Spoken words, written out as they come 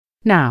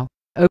Now,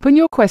 open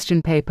your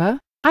question paper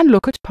and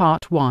look at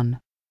Part 1.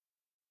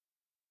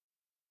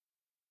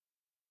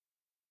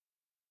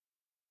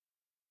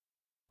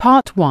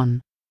 Part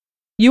 1.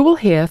 You will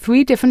hear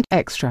 3 different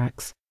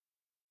extracts.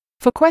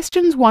 For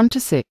questions 1 to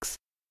 6,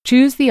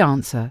 choose the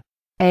answer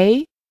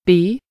A,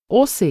 B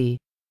or C,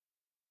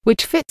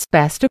 which fits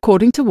best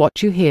according to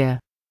what you hear.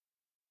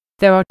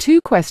 There are 2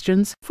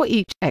 questions for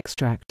each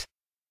extract.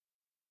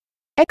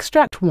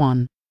 Extract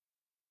 1.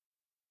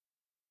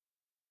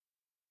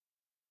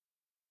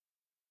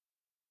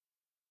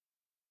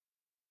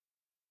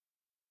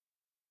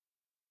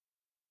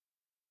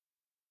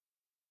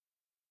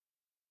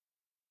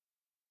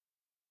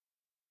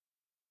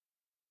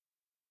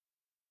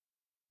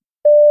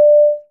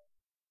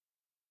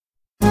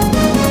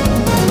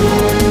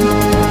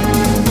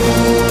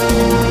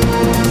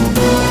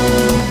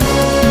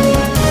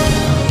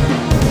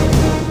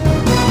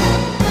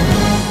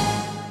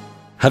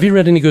 Have you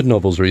read any good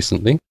novels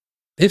recently?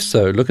 If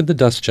so, look at the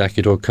dust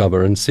jacket or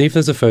cover and see if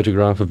there's a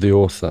photograph of the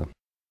author.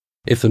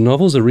 If the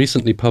novel's a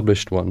recently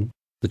published one,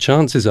 the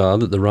chances are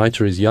that the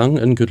writer is young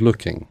and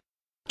good-looking.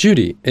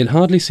 Judy, it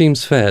hardly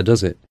seems fair,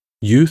 does it?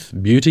 Youth,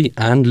 beauty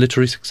and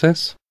literary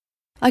success?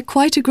 I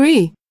quite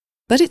agree.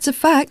 But it's a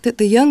fact that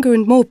the younger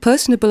and more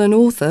personable an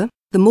author,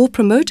 the more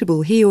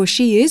promotable he or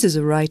she is as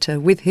a writer,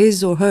 with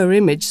his or her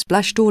image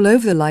splashed all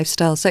over the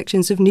lifestyle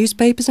sections of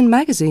newspapers and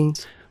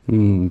magazines.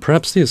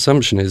 Perhaps the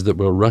assumption is that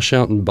we'll rush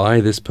out and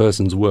buy this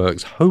person's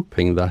works,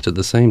 hoping that at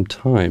the same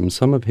time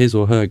some of his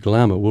or her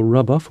glamour will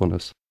rub off on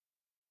us.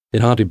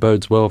 It hardly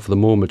bodes well for the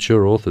more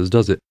mature authors,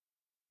 does it?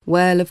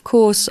 Well, of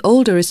course,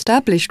 older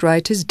established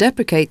writers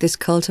deprecate this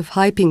cult of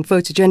hyping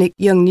photogenic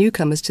young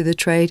newcomers to the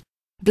trade,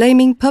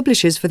 blaming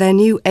publishers for their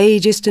new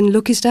ageist and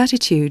lookist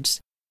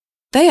attitudes.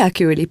 They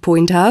accurately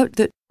point out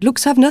that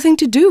looks have nothing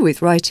to do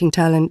with writing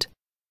talent.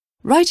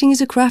 Writing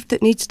is a craft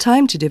that needs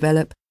time to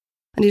develop,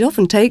 and it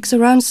often takes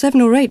around 7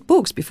 or 8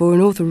 books before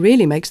an author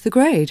really makes the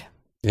grade.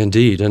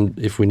 Indeed, and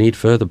if we need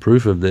further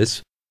proof of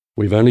this,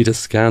 we've only to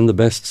scan the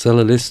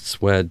bestseller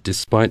lists where,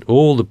 despite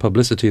all the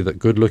publicity that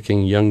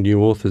good-looking young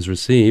new authors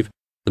receive,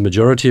 the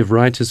majority of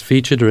writers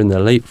featured are in their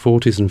late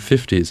 40s and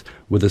 50s,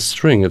 with a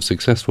string of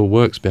successful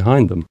works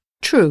behind them.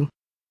 True.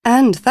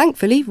 And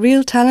thankfully,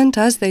 real talent,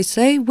 as they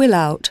say, will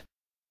out.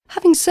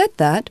 Having said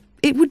that,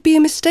 it would be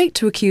a mistake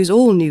to accuse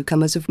all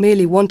newcomers of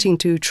merely wanting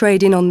to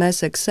trade in on their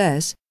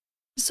success.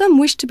 Some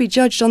wish to be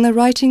judged on their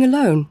writing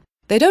alone.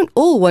 They don't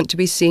all want to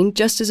be seen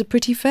just as a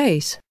pretty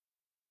face.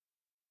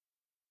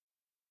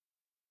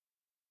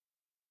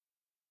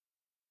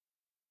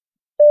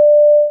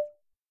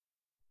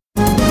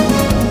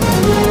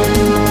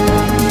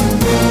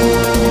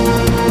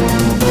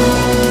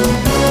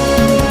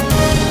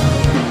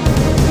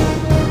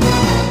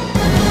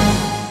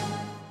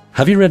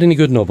 Have you read any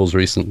good novels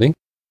recently?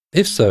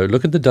 If so,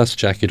 look at the dust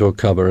jacket or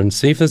cover and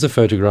see if there's a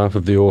photograph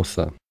of the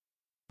author.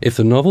 If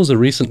the novel's a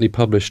recently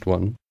published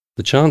one,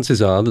 the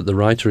chances are that the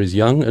writer is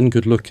young and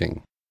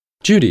good-looking.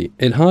 Judy,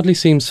 it hardly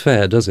seems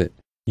fair, does it?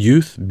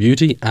 Youth,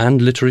 beauty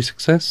and literary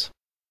success?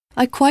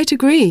 I quite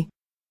agree.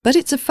 But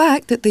it's a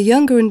fact that the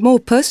younger and more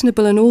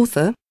personable an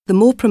author, the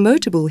more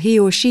promotable he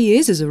or she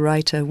is as a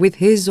writer, with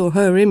his or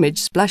her image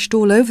splashed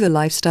all over the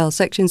lifestyle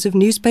sections of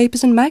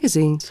newspapers and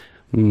magazines.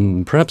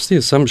 Perhaps the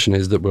assumption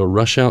is that we'll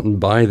rush out and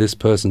buy this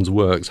person's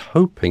works,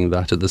 hoping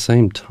that at the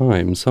same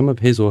time some of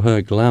his or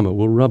her glamour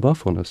will rub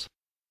off on us.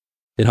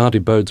 It hardly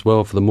bodes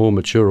well for the more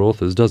mature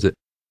authors, does it?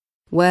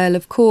 Well,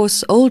 of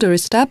course, older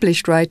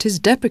established writers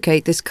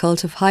deprecate this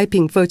cult of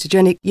hyping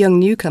photogenic young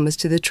newcomers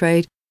to the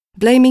trade,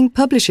 blaming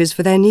publishers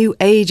for their new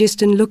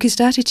ageist and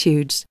lookist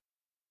attitudes.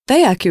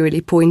 They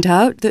accurately point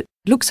out that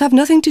looks have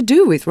nothing to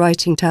do with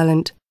writing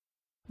talent.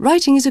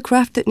 Writing is a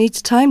craft that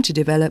needs time to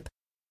develop,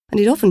 and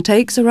it often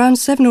takes around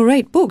 7 or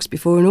 8 books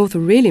before an author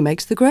really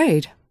makes the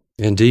grade.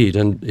 Indeed,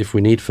 and if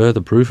we need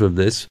further proof of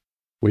this,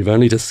 we've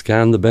only to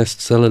scan the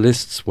bestseller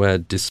lists where,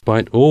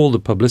 despite all the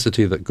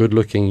publicity that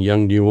good-looking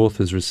young new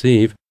authors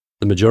receive,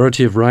 the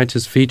majority of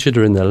writers featured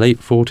are in their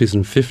late 40s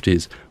and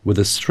 50s, with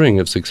a string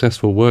of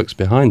successful works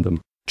behind them.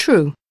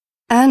 True.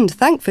 And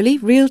thankfully,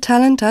 real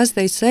talent, as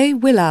they say,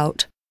 will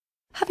out.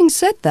 Having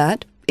said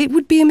that, it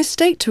would be a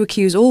mistake to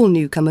accuse all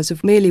newcomers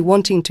of merely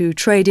wanting to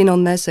trade in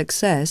on their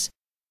success.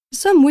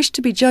 Some wish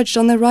to be judged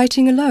on their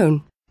writing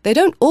alone. They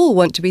don't all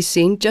want to be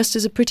seen just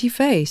as a pretty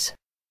face.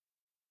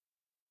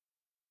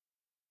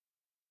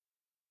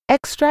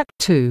 Extract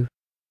 2.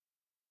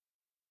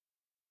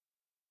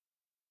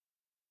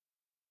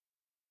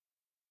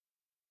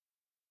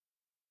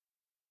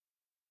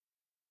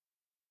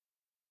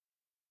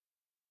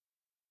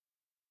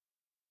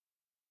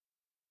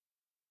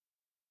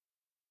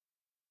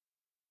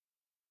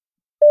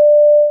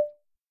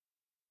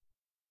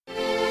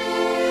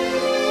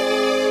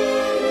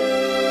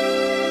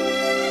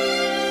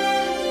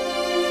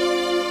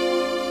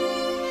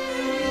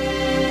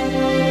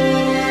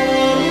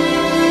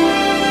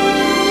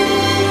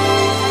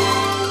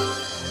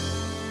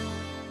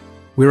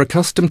 We're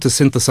accustomed to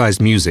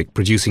synthesized music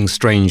producing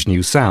strange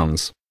new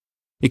sounds.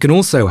 It can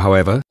also,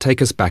 however,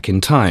 take us back in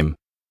time.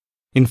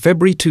 In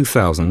February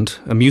 2000,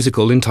 a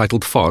musical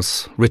entitled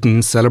Foss, written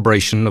in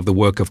celebration of the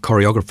work of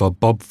choreographer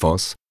Bob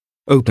Foss,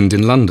 opened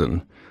in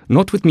London,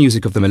 not with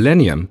music of the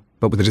millennium,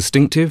 but with the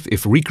distinctive,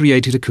 if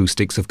recreated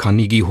acoustics of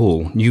Carnegie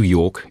Hall, New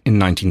York, in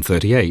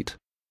 1938.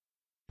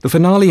 The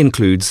finale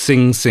includes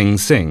Sing, Sing,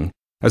 Sing,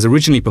 as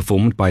originally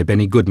performed by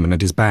Benny Goodman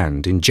and his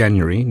band in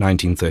January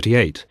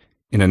 1938,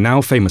 in a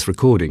now famous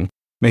recording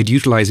made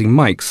utilizing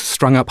mics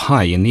strung up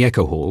high in the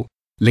Echo Hall,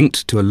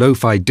 linked to a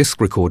lo-fi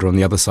disc recorder on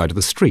the other side of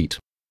the street.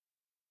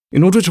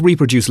 In order to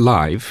reproduce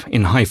live,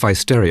 in hi-fi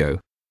stereo,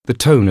 the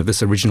tone of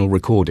this original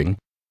recording,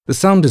 the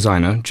sound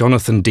designer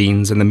Jonathan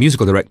Deans and the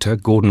musical director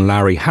Gordon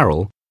Lowry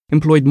Harrell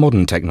employed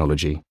modern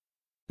technology.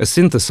 A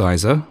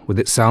synthesizer, with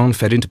its sound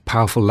fed into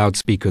powerful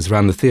loudspeakers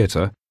around the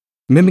theatre,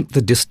 mimicked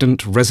the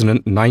distant,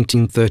 resonant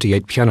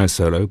 1938 piano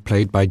solo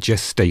played by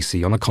Jess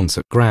Stacey on a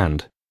concert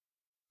grand.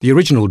 The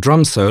original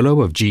drum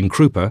solo of Gene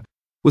Krupa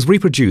was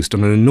reproduced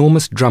on an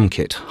enormous drum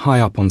kit high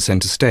up on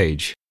centre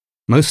stage,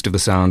 most of the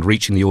sound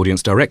reaching the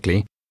audience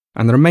directly,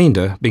 and the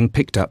remainder being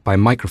picked up by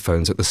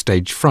microphones at the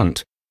stage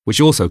front,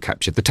 which also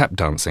captured the tap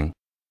dancing.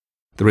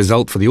 The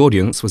result for the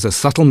audience was a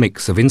subtle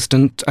mix of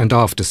instant and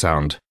after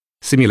sound,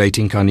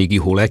 simulating Carnegie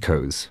Hall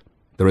echoes.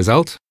 The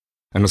result?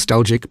 A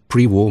nostalgic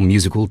pre-war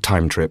musical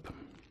time trip.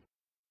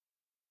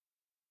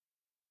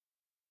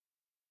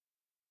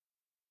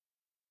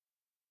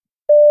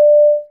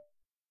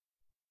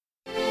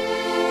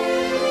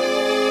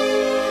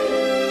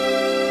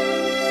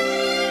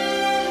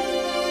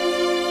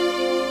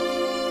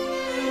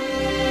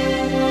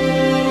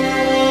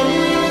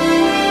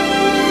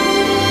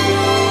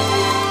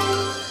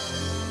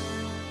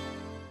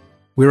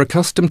 We're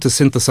accustomed to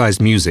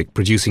synthesized music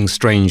producing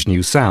strange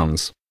new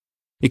sounds.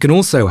 It can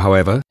also,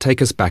 however,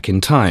 take us back in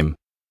time.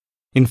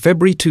 In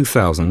February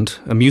 2000,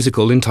 a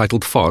musical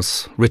entitled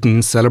Foss, written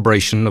in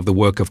celebration of the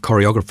work of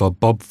choreographer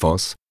Bob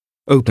Foss,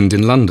 opened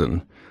in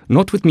London,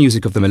 not with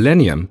music of the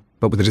millennium,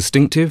 but with the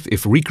distinctive,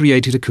 if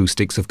recreated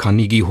acoustics of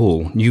Carnegie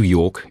Hall, New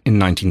York, in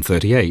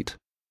 1938.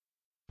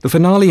 The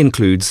finale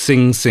includes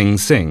Sing, Sing,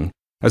 Sing,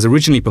 as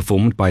originally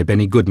performed by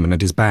Benny Goodman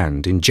and his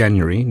band in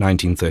January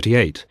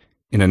 1938,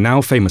 in a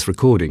now famous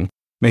recording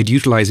made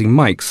utilizing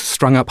mics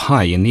strung up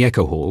high in the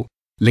Echo Hall,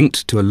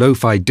 linked to a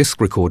lo-fi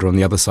disc recorder on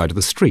the other side of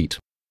the street.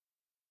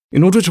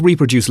 In order to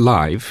reproduce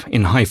live,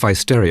 in hi-fi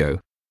stereo,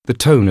 the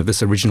tone of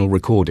this original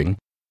recording,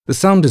 the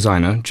sound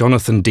designer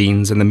Jonathan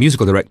Deans and the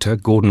musical director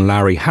Gordon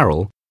Lowry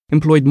Harrell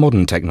employed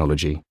modern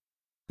technology.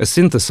 A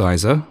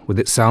synthesizer, with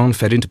its sound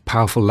fed into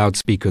powerful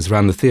loudspeakers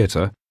around the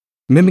theatre,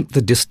 mimicked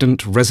the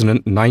distant,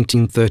 resonant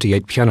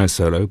 1938 piano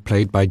solo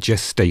played by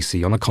Jess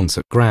Stacey on a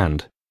concert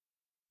grand.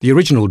 The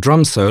original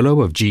drum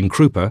solo of Gene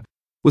Krupa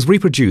was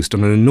reproduced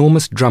on an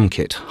enormous drum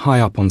kit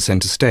high up on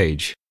centre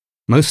stage,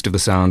 most of the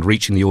sound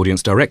reaching the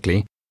audience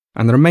directly,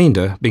 and the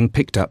remainder being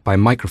picked up by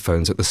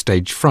microphones at the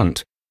stage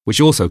front, which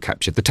also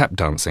captured the tap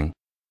dancing.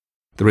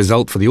 The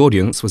result for the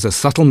audience was a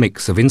subtle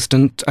mix of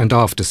instant and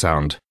after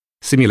sound,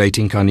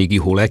 simulating Carnegie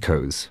Hall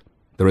echoes.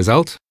 The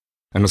result?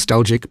 A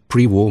nostalgic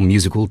pre-war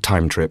musical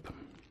time trip.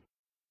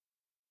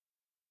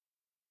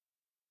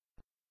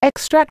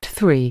 Extract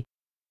 3.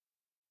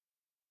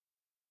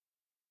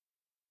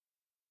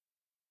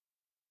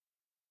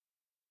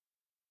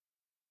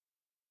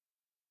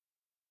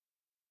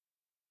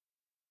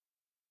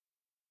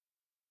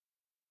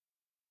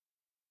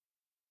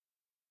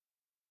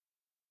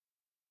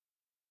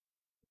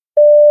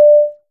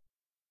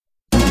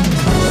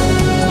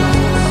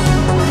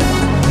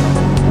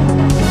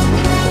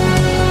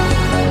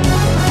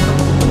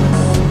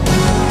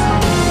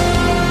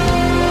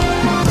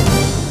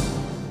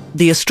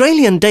 The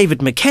Australian David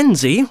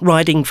McKenzie,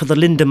 riding for the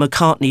Linda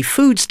McCartney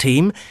Foods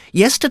team,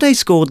 yesterday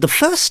scored the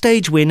first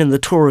stage win in the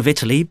Tour of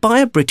Italy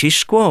by a British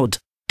squad,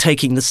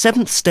 taking the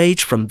 7th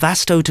stage from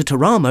Vasto to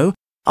Teramo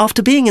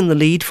after being in the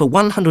lead for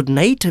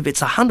 108 of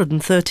its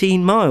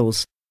 113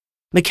 miles.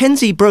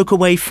 McKenzie broke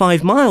away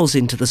 5 miles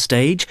into the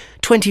stage,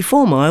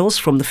 24 miles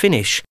from the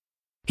finish.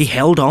 He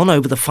held on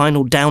over the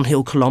final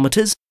downhill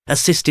kilometres,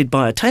 assisted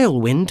by a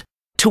tailwind,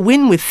 to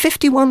win with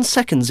 51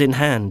 seconds in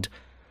hand.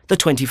 The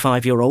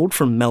 25-year-old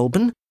from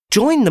Melbourne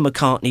joined the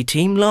McCartney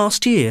team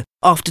last year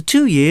after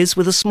 2 years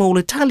with a small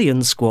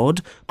Italian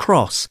squad,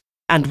 Cross,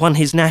 and won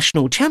his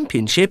national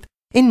championship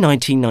in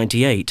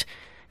 1998.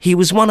 He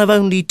was one of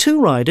only 2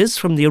 riders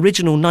from the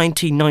original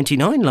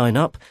 1999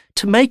 lineup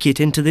to make it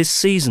into this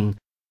season.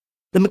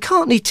 The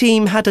McCartney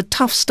team had a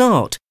tough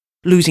start,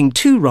 losing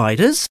 2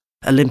 riders,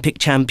 Olympic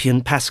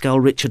champion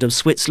Pascal Richard of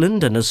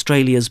Switzerland and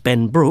Australia's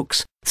Ben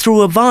Brooks, through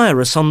a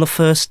virus on the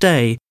first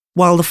day,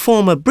 while the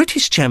former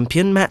British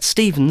champion Matt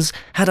Stevens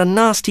had a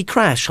nasty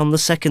crash on the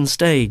second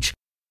stage.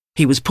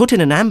 He was put in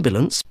an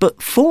ambulance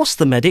but forced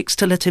the medics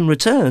to let him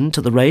return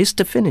to the race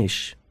to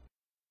finish.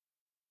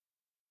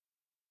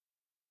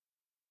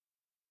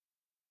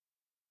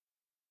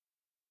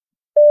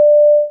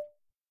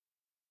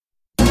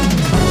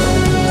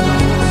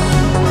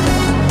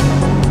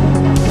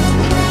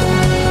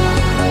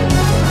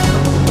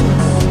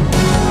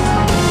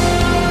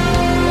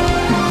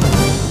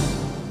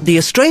 The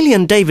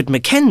Australian David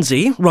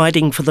Mackenzie,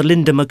 riding for the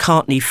Linda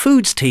McCartney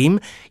Foods team,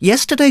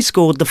 yesterday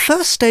scored the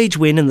first stage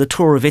win in the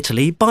Tour of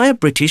Italy by a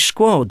British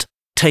squad,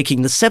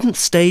 taking the 7th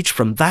stage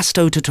from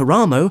Vasto to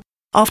Teramo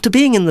after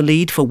being in the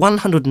lead for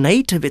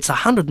 108 of its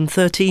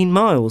 113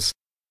 miles.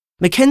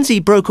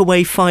 Mackenzie broke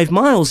away 5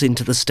 miles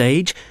into the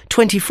stage,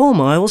 24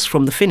 miles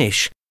from the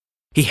finish.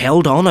 He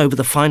held on over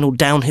the final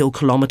downhill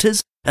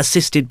kilometres,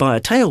 assisted by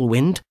a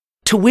tailwind,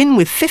 to win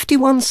with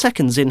 51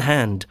 seconds in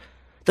hand.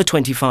 The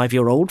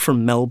 25-year-old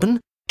from Melbourne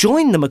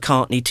joined the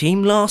McCartney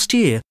team last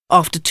year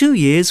after 2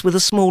 years with a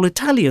small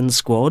Italian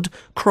squad,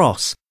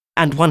 Cross,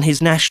 and won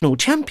his national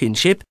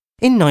championship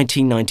in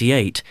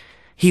 1998.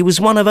 He was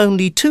one of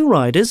only 2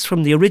 riders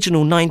from the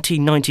original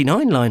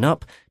 1999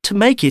 lineup to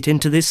make it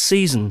into this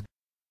season.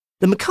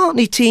 The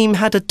McCartney team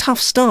had a tough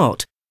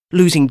start,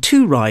 losing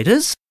 2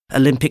 riders,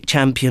 Olympic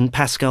champion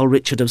Pascal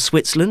Richard of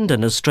Switzerland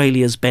and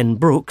Australia's Ben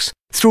Brooks,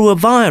 through a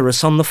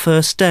virus on the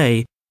first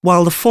day,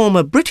 while the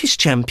former British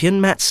champion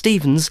Matt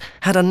Stevens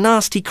had a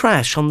nasty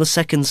crash on the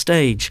 2nd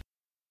stage.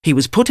 He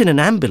was put in an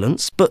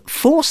ambulance but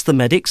forced the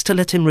medics to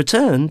let him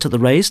return to the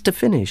race to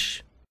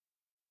finish.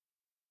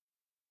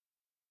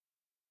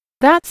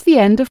 That's the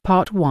end of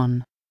part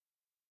 1.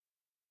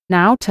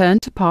 Now turn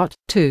to part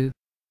 2.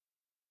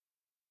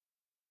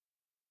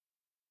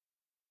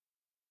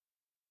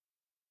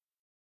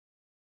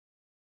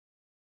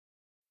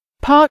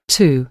 Part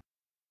 2.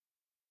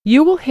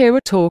 You will hear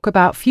a talk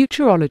about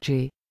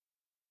futurology.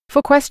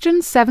 For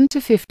questions 7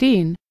 to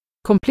 15,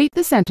 complete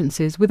the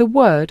sentences with a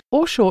word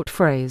or short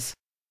phrase.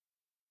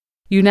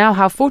 You now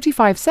have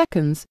 45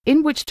 seconds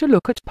in which to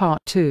look at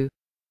Part 2.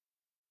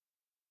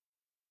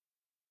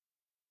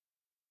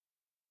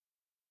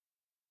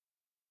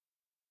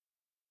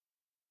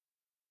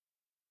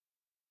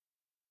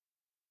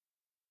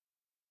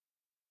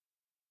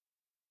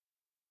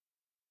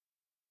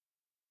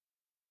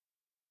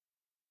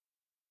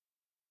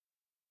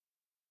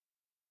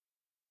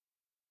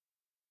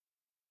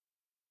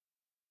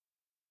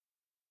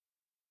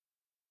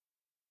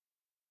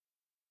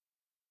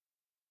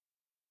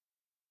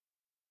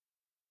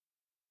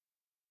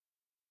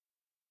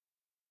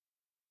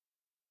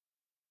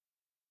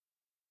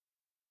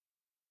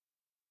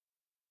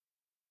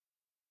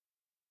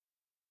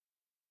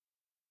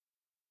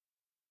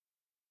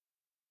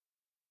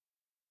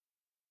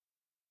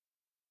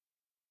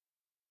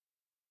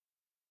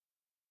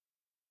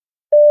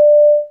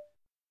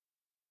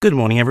 Good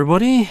morning,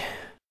 everybody.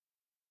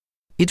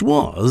 It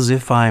was,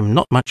 if I'm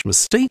not much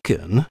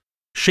mistaken,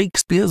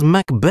 Shakespeare's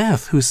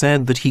Macbeth who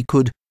said that he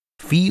could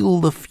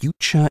feel the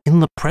future in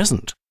the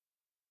present.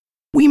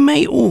 We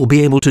may all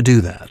be able to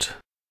do that,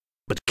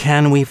 but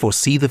can we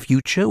foresee the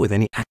future with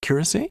any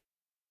accuracy?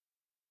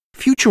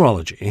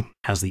 Futurology,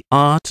 as the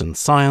art and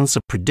science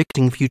of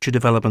predicting future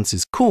developments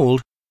is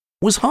called,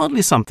 was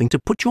hardly something to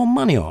put your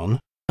money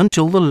on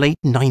until the late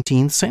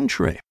 19th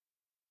century.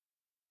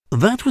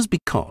 That was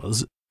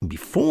because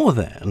before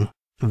then,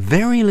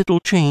 very little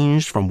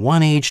changed from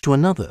one age to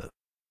another.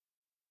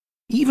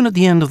 Even at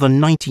the end of the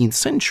 19th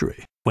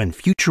century, when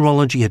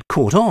futurology had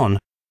caught on,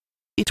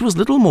 it was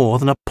little more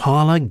than a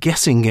parlour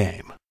guessing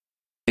game,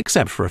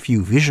 except for a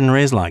few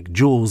visionaries like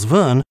Jules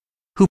Verne,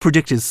 who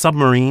predicted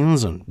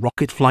submarines and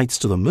rocket flights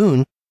to the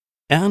moon,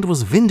 and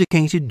was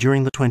vindicated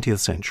during the 20th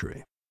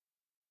century.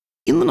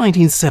 In the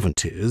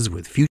 1970s,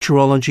 with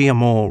futurology a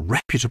more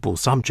reputable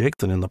subject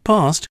than in the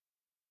past,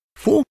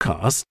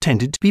 forecasts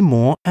tended to be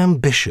more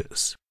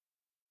ambitious.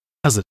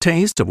 As a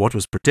taste of what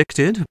was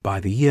predicted, by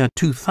the year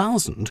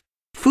 2000,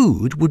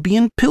 food would be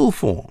in pill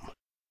form,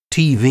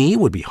 TV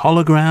would be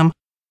hologram,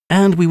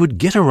 and we would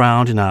get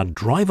around in our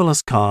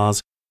driverless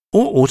cars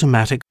or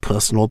automatic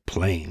personal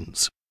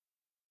planes.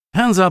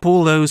 Hands up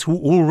all those who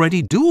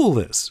already do all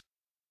this.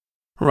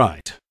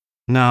 Right,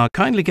 now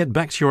kindly get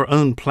back to your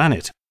own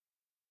planet.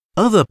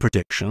 Other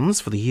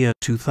predictions for the year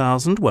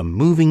 2000 were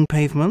moving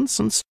pavements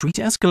and street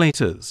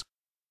escalators,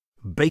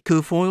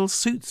 Baker-foil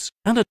suits,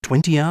 and a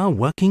 20-hour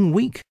working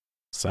week.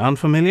 Sound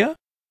familiar?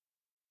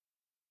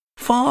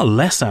 Far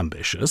less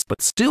ambitious,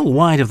 but still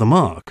wide of the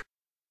mark,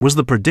 was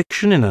the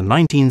prediction in a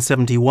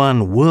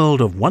 1971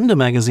 World of Wonder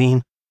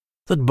magazine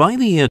that by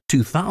the year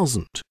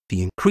 2000,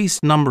 the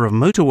increased number of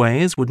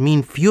motorways would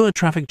mean fewer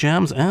traffic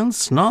jams and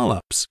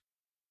snarl-ups.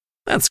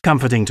 That's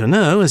comforting to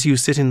know as you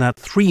sit in that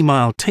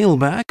 3-mile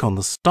tailback on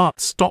the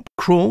start-stop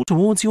crawl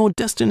towards your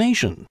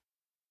destination.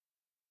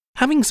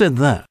 Having said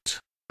that,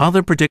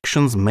 other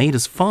predictions made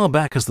as far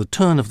back as the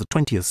turn of the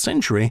 20th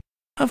century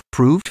have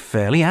proved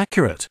fairly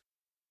accurate.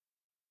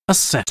 A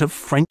set of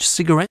French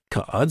cigarette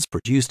cards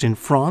produced in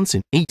France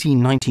in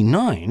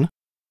 1899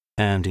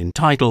 and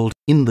entitled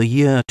In the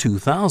Year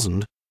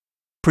 2000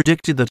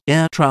 predicted that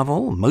air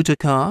travel, motor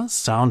cars,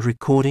 sound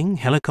recording,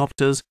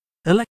 helicopters,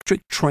 electric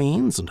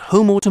trains and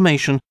home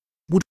automation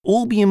would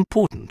all be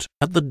important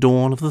at the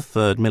dawn of the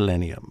third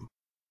millennium.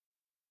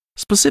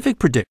 Specific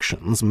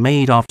predictions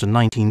made after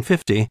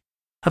 1950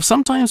 have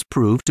sometimes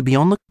proved to be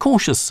on the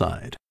cautious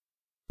side,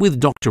 with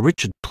Dr.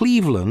 Richard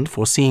Cleveland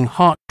foreseeing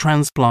heart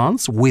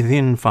transplants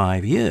within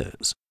 5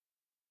 years.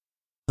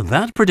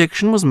 That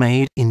prediction was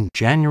made in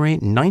January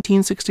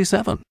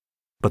 1967,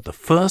 but the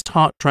first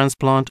heart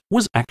transplant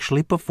was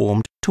actually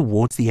performed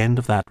towards the end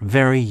of that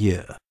very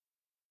year.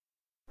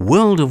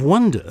 World of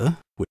Wonder,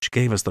 which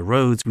gave us the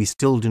roads we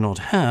still do not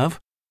have,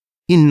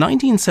 in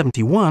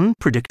 1971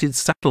 predicted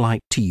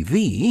satellite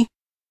TV.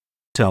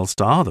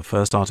 Telstar, the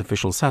first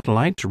artificial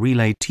satellite to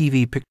relay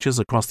TV pictures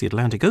across the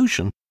Atlantic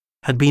Ocean,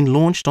 had been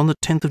launched on the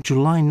 10th of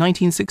July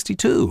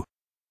 1962,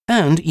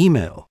 and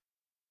email.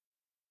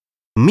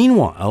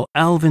 Meanwhile,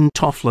 Alvin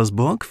Toffler's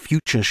book,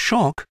 Future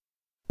Shock,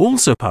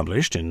 also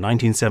published in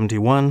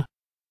 1971,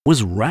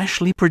 was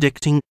rashly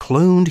predicting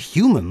cloned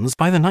humans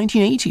by the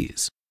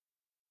 1980s.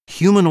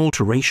 Human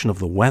alteration of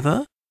the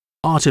weather,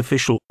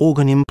 artificial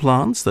organ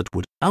implants that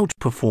would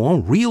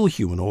outperform real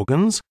human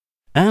organs,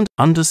 and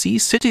undersea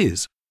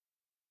cities.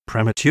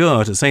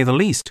 Premature, to say the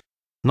least,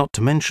 not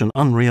to mention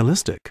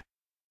unrealistic.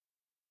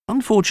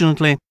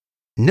 Unfortunately,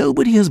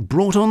 nobody has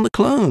brought on the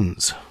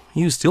clones.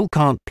 You still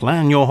can't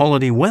plan your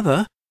holiday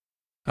weather.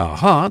 Our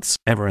hearts,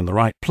 ever in the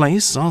right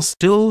place, are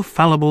still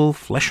fallible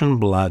flesh and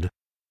blood.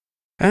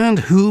 And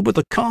who but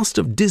the cast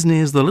of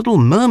Disney's The Little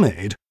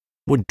Mermaid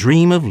would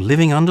dream of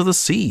living under the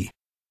sea,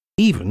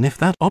 even if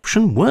that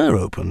option were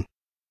open?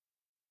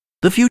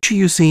 The future,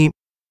 you see,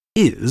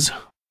 is,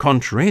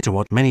 contrary to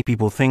what many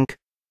people think,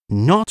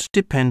 not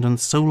dependent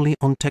solely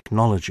on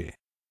technology,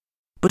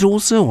 but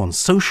also on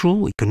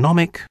social,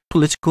 economic,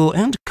 political,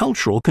 and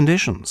cultural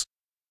conditions.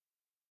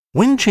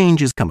 When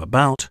changes come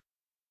about,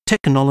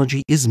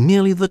 technology is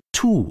merely the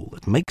tool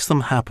that makes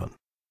them happen.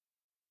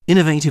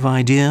 Innovative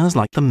ideas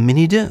like the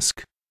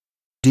mini-disc,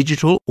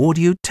 digital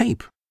audio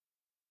tape,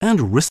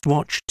 and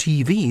wristwatch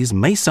TVs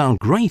may sound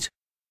great,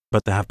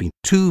 but there have been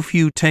too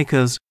few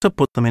takers to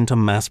put them into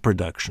mass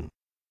production.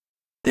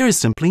 There is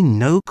simply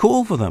no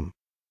call for them.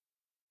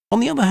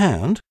 On the other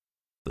hand,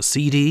 the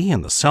CD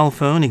and the cell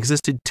phone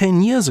existed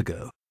 10 years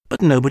ago,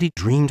 but nobody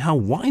dreamed how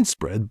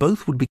widespread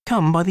both would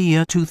become by the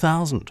year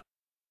 2000.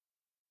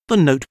 The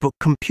notebook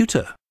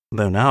computer,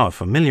 though now a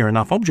familiar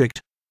enough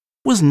object,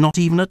 was not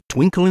even a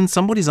twinkle in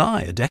somebody's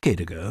eye a decade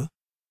ago.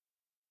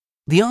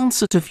 The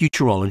answer to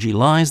futurology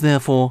lies,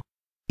 therefore,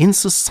 in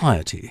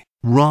society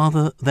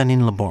rather than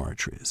in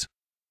laboratories.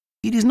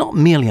 It is not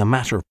merely a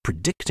matter of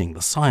predicting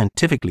the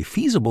scientifically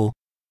feasible,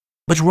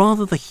 but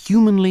rather the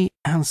humanly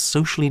and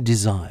socially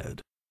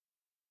desired.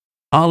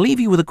 I'll leave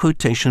you with a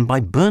quotation by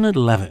Bernard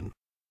Levin.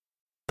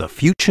 "The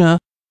future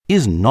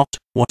is not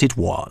what it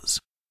was."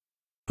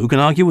 Who can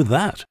argue with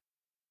that?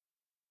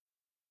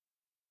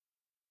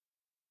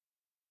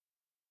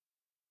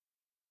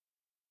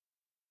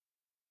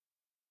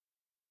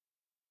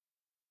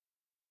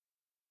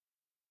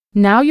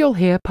 Now you'll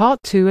hear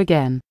part 2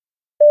 again.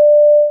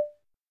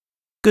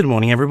 Good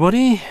morning,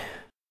 everybody.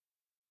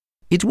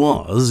 It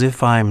was,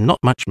 if I'm not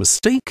much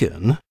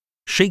mistaken,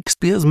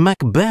 Shakespeare's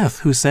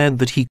Macbeth who said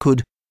that he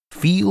could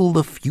feel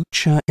the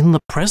future in the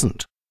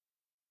present.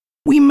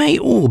 We may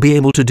all be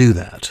able to do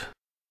that,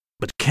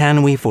 but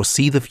can we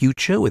foresee the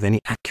future with any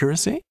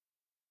accuracy?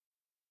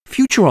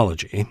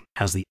 Futurology,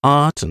 as the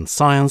art and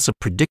science of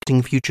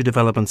predicting future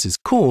developments is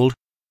called,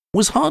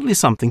 was hardly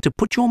something to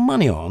put your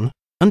money on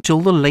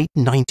until the late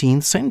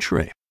 19th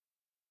century.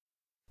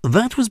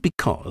 That was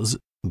because,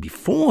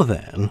 before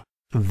then,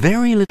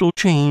 very little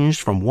changed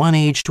from one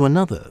age to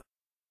another.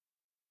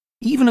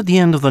 Even at the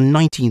end of the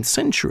 19th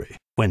century,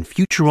 when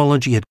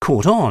futurology had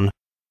caught on,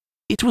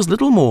 it was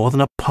little more than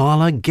a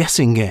parlour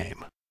guessing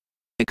game,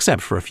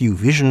 except for a few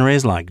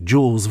visionaries like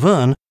Jules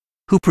Verne,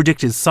 who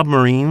predicted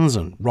submarines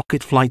and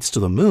rocket flights to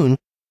the moon,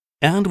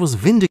 and was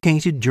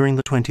vindicated during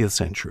the 20th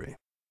century.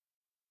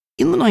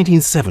 In the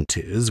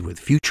 1970s,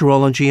 with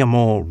futurology a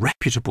more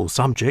reputable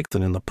subject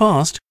than in the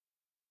past,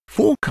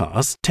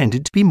 forecasts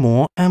tended to be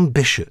more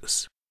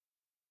ambitious.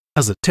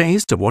 As a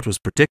taste of what was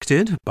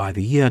predicted, by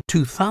the year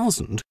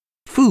 2000,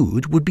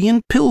 food would be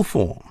in pill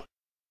form,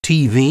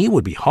 TV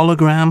would be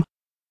hologram,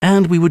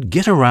 and we would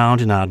get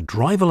around in our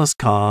driverless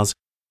cars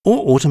or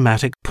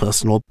automatic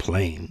personal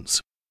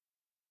planes.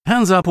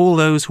 Hands up all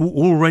those who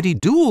already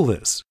do all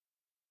this.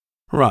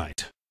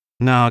 Right,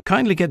 now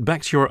kindly get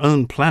back to your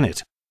own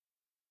planet.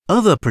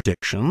 Other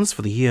predictions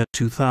for the year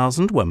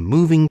 2000 were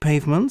moving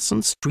pavements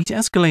and street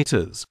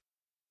escalators,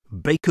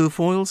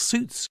 Bacofoil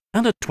suits,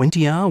 and a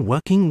 20-hour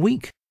working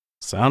week.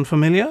 Sound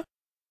familiar?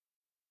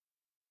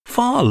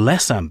 Far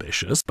less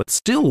ambitious, but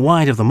still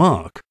wide of the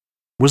mark,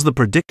 was the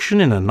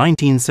prediction in a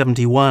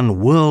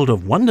 1971 World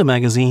of Wonder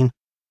magazine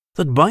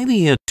that by the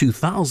year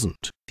 2000,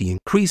 the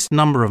increased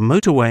number of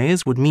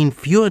motorways would mean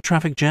fewer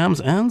traffic jams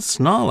and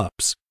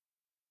snarl-ups.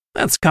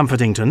 That's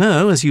comforting to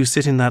know as you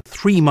sit in that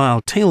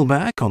 3-mile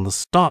tailback on the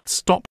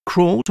start-stop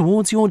crawl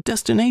towards your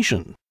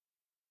destination.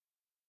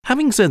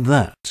 Having said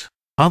that,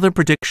 other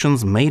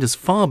predictions made as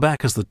far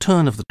back as the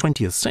turn of the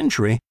 20th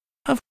century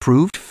have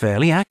proved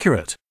fairly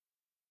accurate.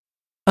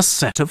 A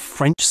set of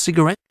French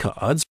cigarette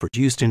cards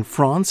produced in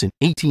France in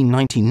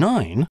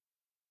 1899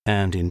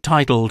 and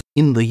entitled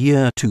In the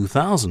Year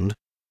 2000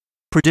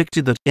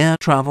 predicted that air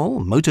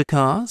travel, motor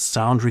cars,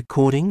 sound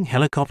recording,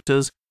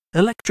 helicopters,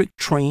 electric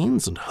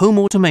trains and home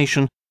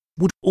automation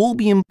would all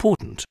be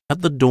important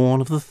at the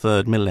dawn of the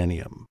third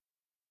millennium.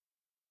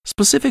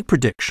 Specific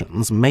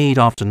predictions made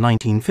after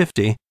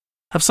 1950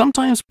 have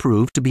sometimes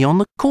proved to be on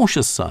the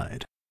cautious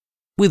side,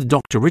 with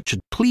Dr.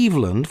 Richard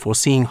Cleveland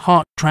foreseeing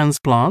heart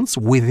transplants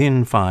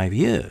within 5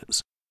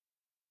 years.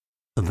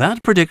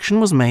 That prediction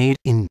was made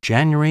in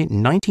January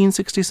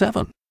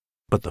 1967,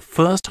 but the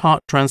first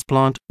heart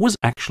transplant was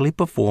actually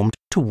performed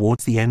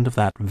towards the end of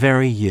that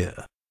very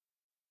year.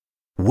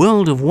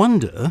 World of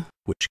Wonder,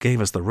 which gave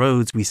us the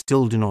roads we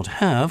still do not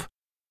have,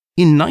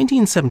 in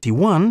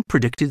 1971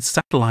 predicted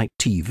satellite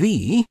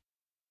TV.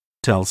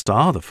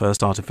 Telstar, the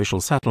first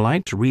artificial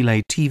satellite to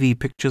relay TV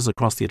pictures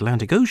across the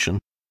Atlantic Ocean,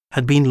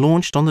 had been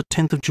launched on the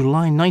 10th of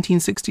July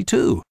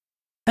 1962,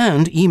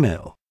 and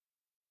email.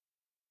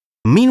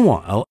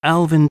 Meanwhile,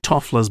 Alvin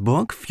Toffler's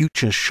book,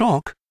 Future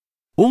Shock,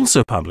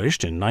 also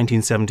published in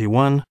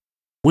 1971,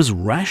 was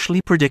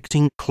rashly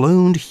predicting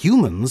cloned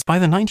humans by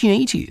the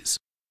 1980s.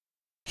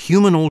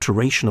 Human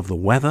alteration of the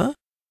weather,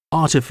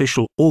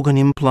 artificial organ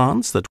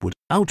implants that would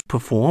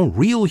outperform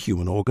real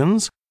human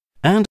organs,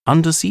 and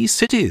undersea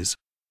cities.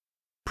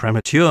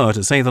 Premature,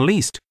 to say the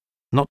least,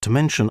 not to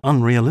mention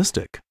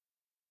unrealistic.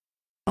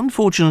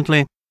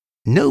 Unfortunately,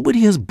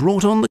 nobody has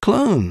brought on the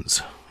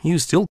clones. You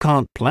still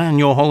can't plan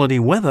your holiday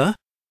weather.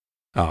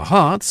 Our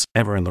hearts,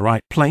 ever in the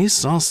right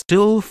place, are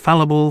still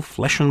fallible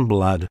flesh and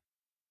blood.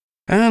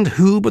 And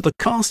who but the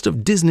cast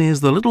of Disney's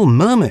The Little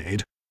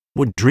Mermaid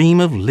would dream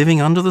of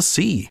living under the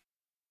sea,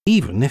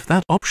 even if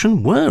that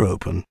option were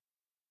open?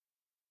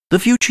 The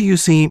future, you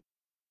see,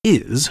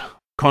 is,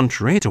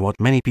 contrary to what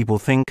many people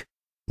think,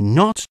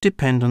 not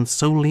dependent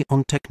solely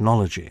on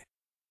technology,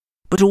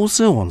 but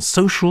also on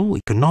social,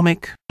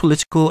 economic,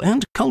 political,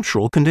 and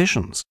cultural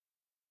conditions.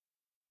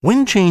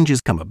 When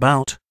changes come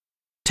about,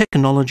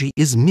 technology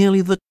is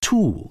merely the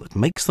tool that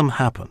makes them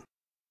happen.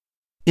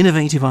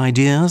 Innovative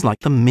ideas like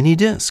the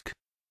mini-disc,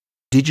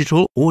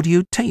 digital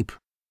audio tape,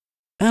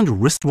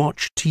 and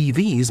wristwatch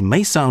TVs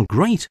may sound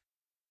great,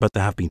 but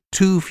there have been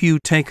too few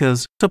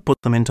takers to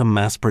put them into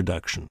mass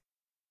production.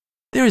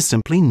 There is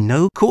simply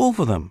no call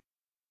for them.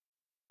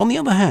 On the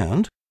other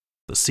hand,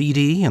 the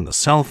CD and the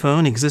cell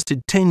phone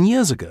existed 10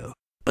 years ago,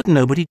 but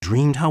nobody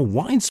dreamed how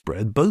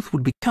widespread both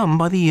would become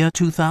by the year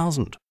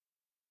 2000.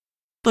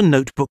 The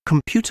notebook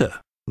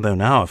computer, though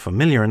now a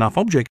familiar enough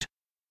object,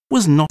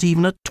 was not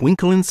even a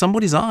twinkle in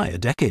somebody's eye a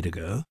decade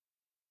ago.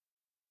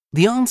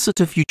 The answer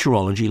to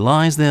futurology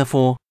lies,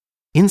 therefore,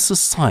 in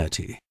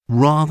society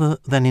rather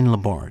than in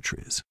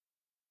laboratories.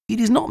 It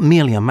is not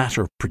merely a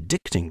matter of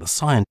predicting the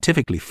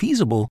scientifically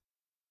feasible,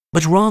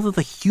 but rather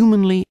the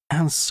humanly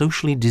and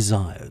socially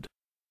desired.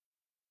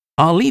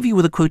 I'll leave you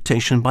with a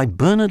quotation by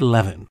Bernard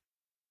Levin.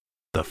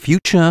 "The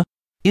future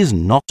is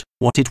not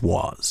what it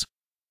was."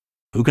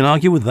 Who can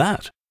argue with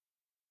that?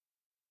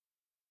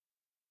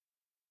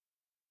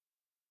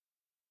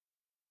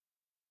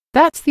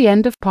 That's the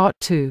end of part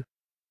 2.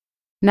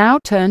 Now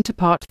turn to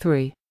part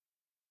 3.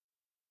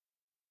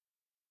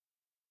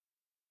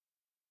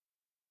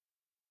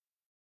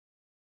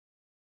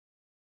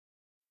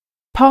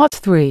 Part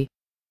 3.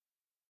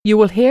 You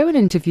will hear an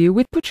interview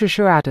with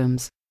Patricia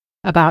Adams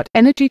about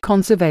energy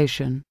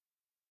conservation.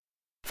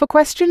 For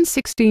questions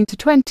 16 to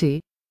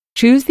 20,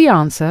 choose the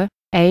answer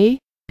A,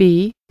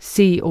 B,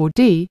 C or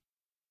D,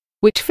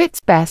 which fits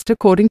best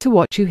according to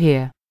what you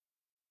hear.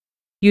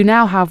 You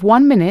now have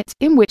 1 minute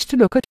in which to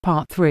look at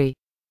part 3.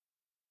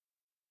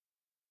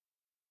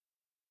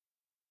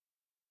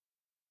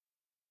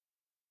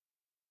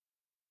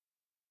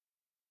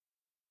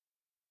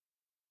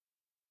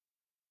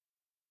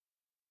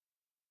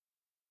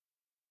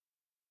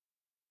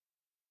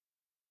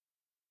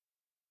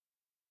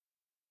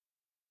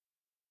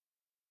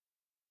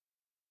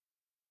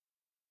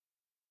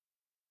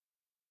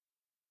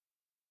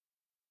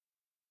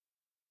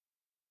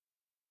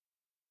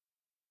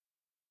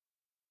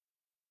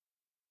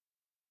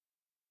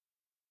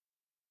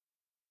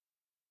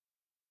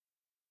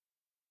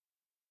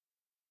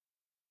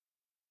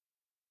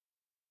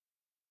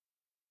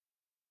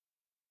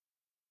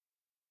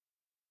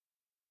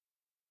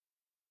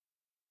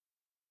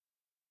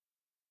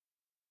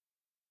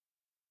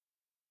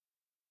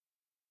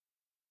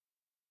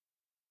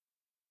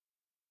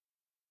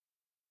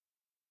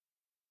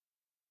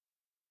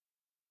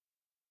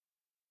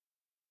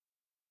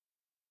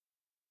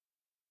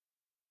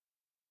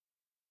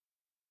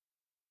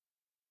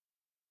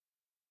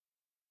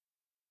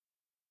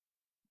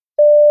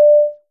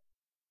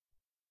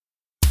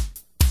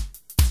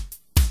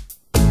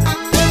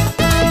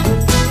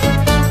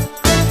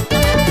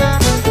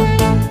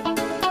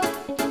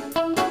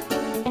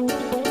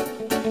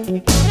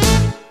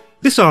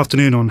 This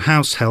afternoon on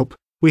House Help,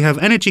 we have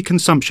energy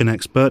consumption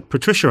expert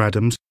Patricia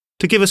Adams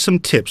to give us some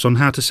tips on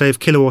how to save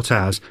kilowatt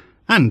hours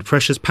and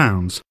precious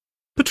pounds.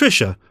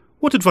 Patricia,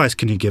 what advice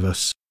can you give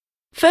us?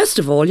 First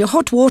of all, your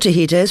hot water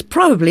heater is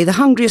probably the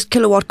hungriest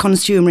kilowatt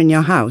consumer in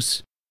your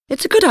house.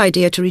 It's a good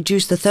idea to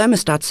reduce the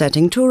thermostat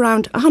setting to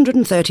around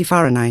 130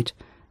 Fahrenheit.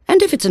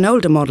 And if it's an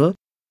older model,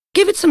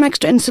 give it some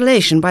extra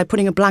insulation by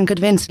putting a blanket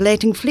of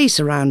insulating fleece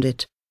around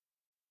it.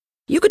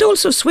 You could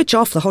also switch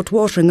off the hot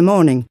water in the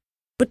morning,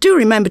 but do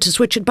remember to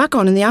switch it back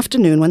on in the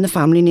afternoon when the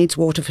family needs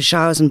water for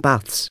showers and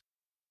baths.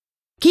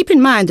 Keep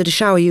in mind that a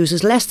shower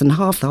uses less than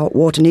half the hot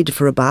water needed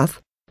for a bath,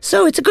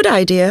 so it's a good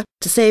idea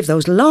to save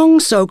those long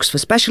soaks for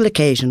special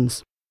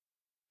occasions.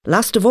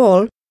 Last of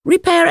all,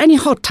 repair any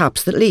hot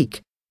taps that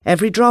leak.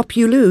 Every drop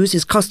you lose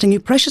is costing you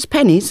precious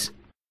pennies.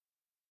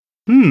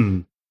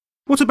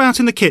 What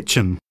about in the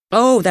kitchen?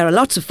 Oh, there are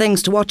lots of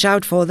things to watch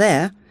out for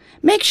there.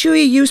 Make sure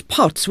you use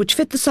pots which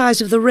fit the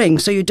size of the ring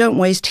so you don't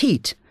waste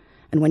heat.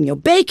 And when you're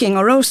baking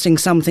or roasting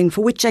something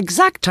for which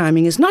exact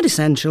timing is not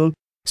essential,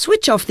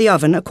 switch off the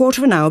oven a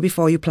quarter of an hour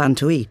before you plan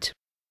to eat.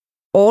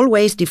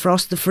 Always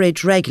defrost the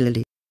fridge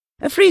regularly.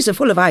 A freezer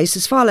full of ice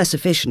is far less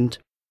efficient.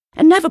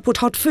 And never put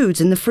hot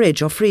foods in the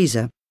fridge or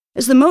freezer,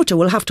 as the motor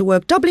will have to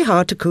work doubly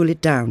hard to cool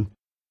it down.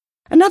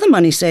 Another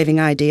money-saving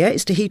idea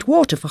is to heat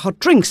water for hot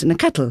drinks in a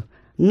kettle,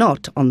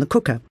 not on the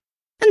cooker,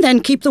 and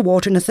then keep the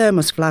water in a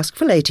thermos flask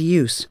for later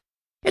use.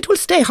 It will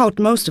stay hot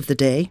most of the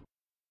day.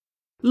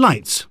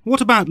 Lights. What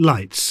about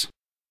lights?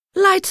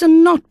 Lights are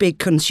not big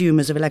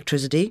consumers of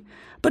electricity,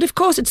 but of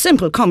course it's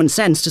simple common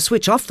sense to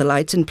switch off the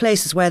lights in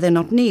places where they're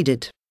not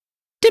needed.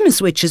 Dimmer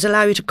switches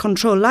allow you to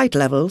control light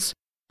levels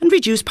and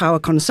reduce power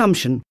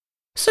consumption,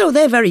 so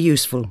they're very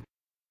useful.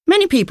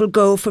 Many people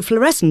go for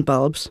fluorescent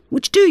bulbs,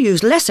 which do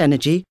use less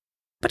energy,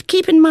 but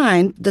keep in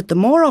mind that the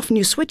more often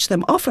you switch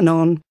them off and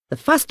on, the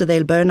faster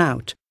they'll burn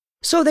out,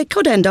 so they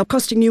could end up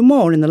costing you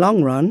more in the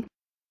long run.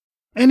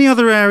 Any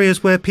other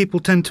areas where people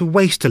tend to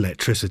waste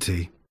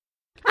electricity?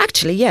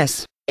 Actually,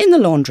 yes. In the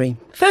laundry.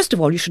 First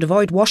of all, you should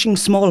avoid washing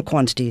small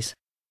quantities.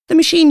 The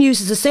machine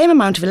uses the same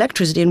amount of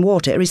electricity and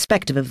water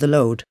irrespective of the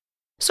load,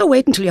 so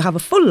wait until you have a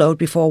full load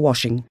before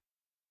washing.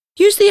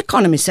 Use the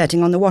economy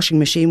setting on the washing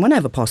machine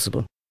whenever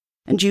possible,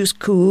 and use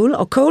cool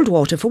or cold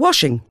water for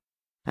washing.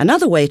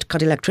 Another way to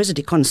cut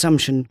electricity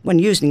consumption when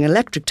using an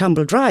electric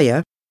tumble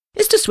dryer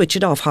is to switch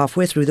it off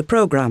halfway through the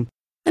program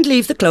and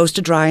leave the clothes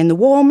to dry in the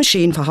warm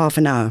machine for half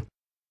an hour.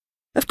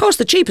 Of course,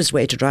 the cheapest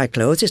way to dry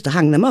clothes is to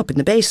hang them up in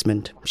the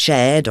basement,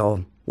 shed,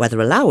 or,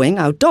 weather allowing,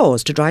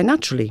 outdoors to dry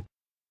naturally.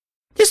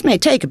 This may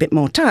take a bit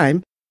more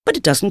time, but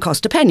it doesn't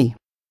cost a penny.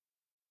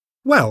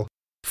 Well,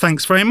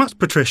 thanks very much,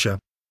 Patricia.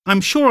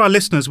 I'm sure our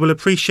listeners will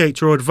appreciate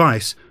your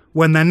advice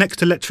when their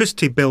next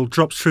electricity bill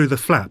drops through the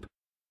flap.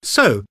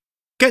 So,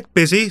 get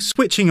busy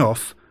switching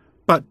off,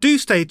 but do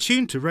stay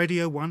tuned to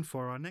Radio 1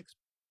 for our next...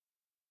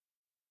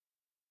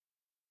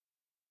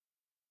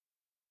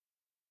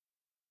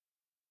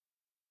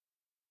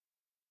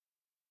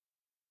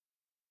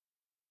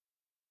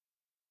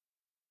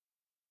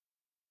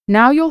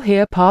 Now you'll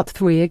hear part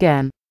 3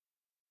 again.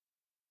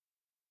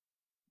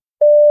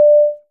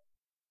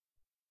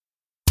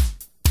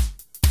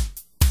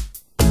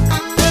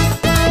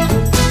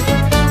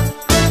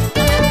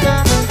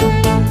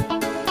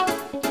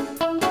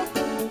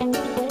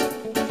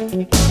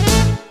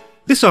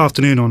 This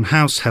afternoon on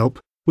House Help,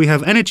 we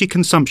have energy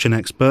consumption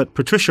expert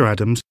Patricia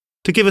Adams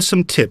to give us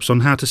some tips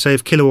on how to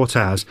save kilowatt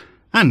hours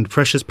and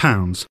precious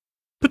pounds.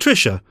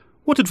 Patricia,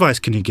 what advice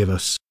can you give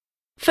us?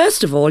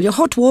 First of all, your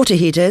hot water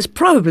heater is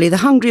probably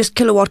the hungriest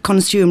kilowatt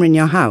consumer in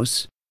your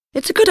house.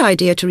 It's a good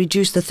idea to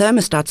reduce the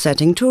thermostat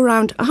setting to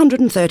around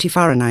 130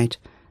 Fahrenheit.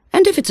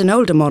 And if it's an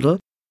older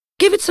model,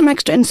 give it some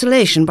extra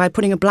insulation by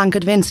putting a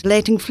blanket of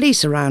insulating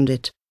fleece around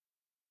it.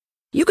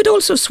 You could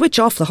also switch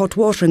off the hot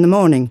water in the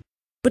morning,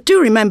 but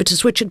do remember to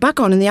switch it back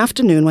on in the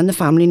afternoon when the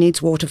family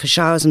needs water for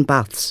showers and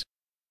baths.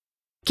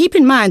 Keep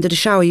in mind that a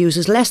shower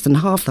uses less than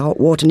half the hot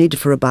water needed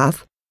for a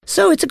bath,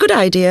 so it's a good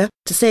idea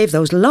to save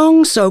those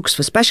long soaks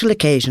for special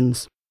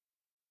occasions.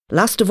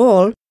 Last of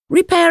all,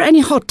 repair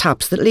any hot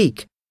taps that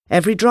leak.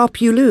 Every drop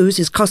you lose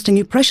is costing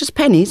you precious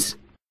pennies.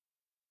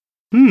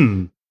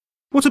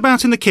 What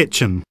about in the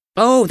kitchen?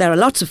 Oh, there are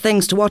lots of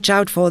things to watch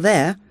out for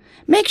there.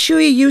 Make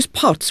sure you use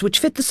pots which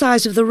fit the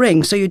size of the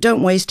ring so you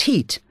don't waste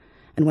heat.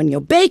 And when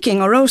you're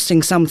baking or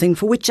roasting something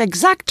for which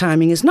exact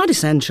timing is not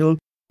essential,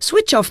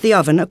 switch off the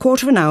oven a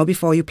quarter of an hour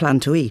before you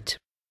plan to eat.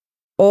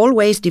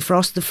 Always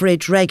defrost the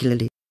fridge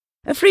regularly.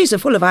 A freezer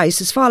full of ice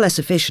is far less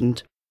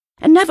efficient.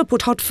 And never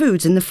put hot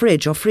foods in the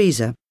fridge or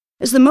freezer,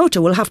 as the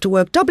motor will have to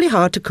work doubly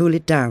hard to cool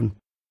it down.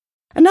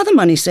 Another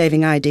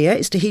money-saving idea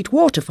is to heat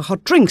water for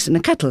hot drinks in a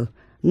kettle,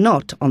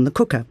 not on the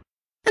cooker,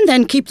 and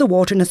then keep the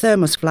water in a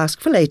thermos flask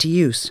for later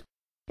use.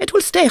 It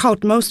will stay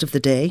hot most of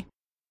the day.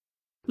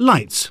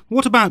 Lights.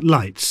 What about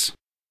lights?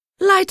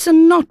 Lights are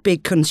not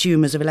big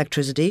consumers of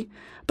electricity,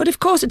 but of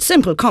course it's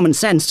simple common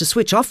sense to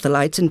switch off the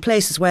lights in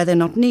places where they're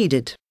not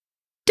needed.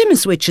 Dimmer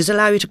switches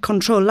allow you to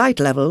control light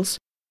levels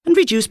and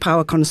reduce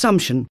power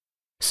consumption,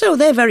 so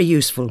they're very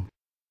useful.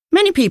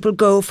 Many people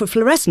go for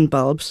fluorescent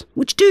bulbs,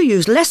 which do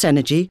use less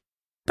energy,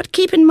 but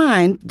keep in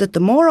mind that the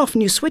more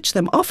often you switch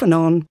them off and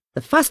on,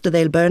 the faster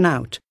they'll burn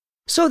out,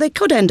 so they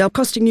could end up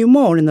costing you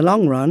more in the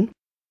long run.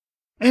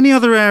 Any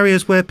other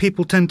areas where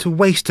people tend to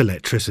waste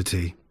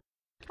electricity?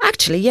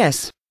 Actually,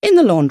 yes. In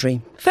the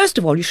laundry. First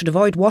of all, you should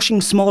avoid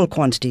washing small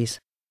quantities.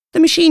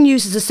 The machine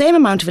uses the same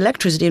amount of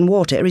electricity and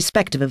water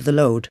irrespective of the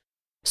load,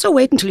 so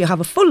wait until you have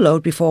a full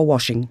load before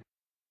washing.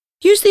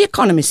 Use the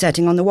economy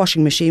setting on the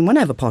washing machine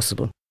whenever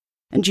possible,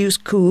 and use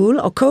cool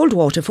or cold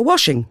water for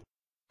washing.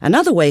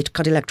 Another way to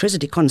cut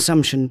electricity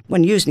consumption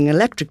when using an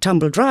electric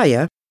tumble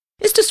dryer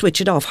is to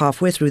switch it off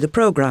halfway through the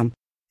programme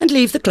and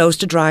leave the clothes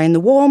to dry in the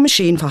warm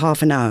machine for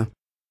half an hour.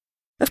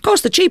 Of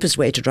course, the cheapest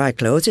way to dry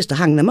clothes is to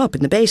hang them up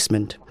in the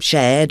basement,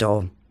 shed,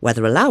 or,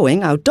 weather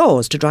allowing,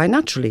 outdoors to dry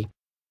naturally.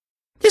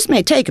 This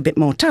may take a bit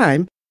more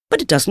time,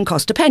 but it doesn't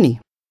cost a penny.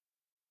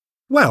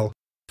 Well,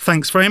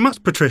 thanks very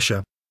much,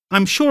 Patricia.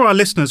 I'm sure our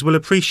listeners will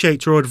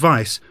appreciate your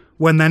advice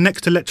when their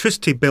next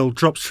electricity bill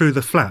drops through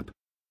the flap.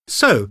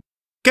 So,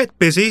 get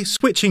busy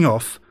switching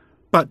off,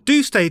 but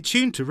do stay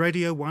tuned to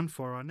Radio 1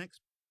 for our next...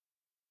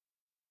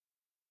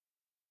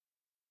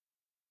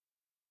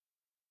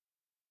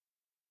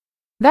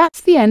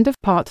 That's the end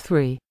of Part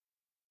 3.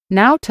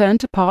 Now turn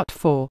to Part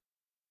 4.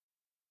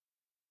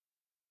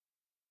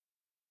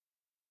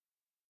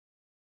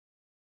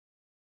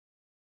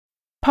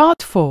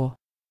 Part 4.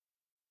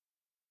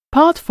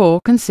 Part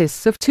 4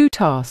 consists of 2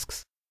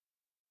 tasks.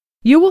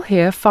 You will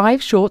hear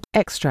 5 short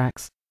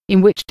extracts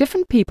in which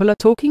different people are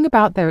talking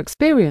about their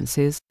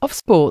experiences of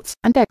sports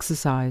and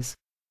exercise.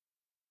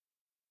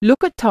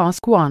 Look at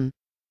Task 1.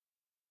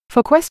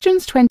 For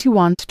questions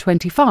 21 to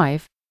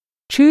 25,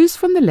 choose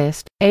from the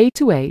list A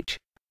to H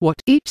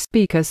what each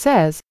speaker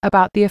says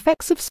about the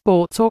effects of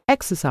sports or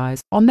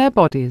exercise on their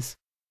bodies.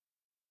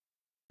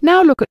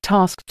 Now look at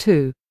Task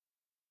 2.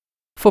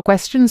 For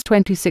questions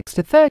 26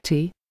 to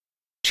 30,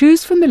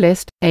 choose from the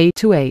list A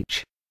to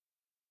H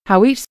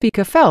how each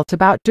speaker felt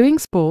about doing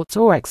sports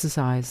or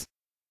exercise.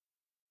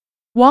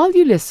 While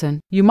you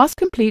listen, you must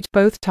complete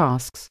both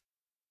tasks.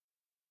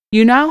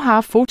 You now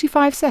have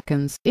 45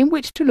 seconds in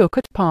which to look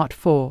at Part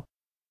 4.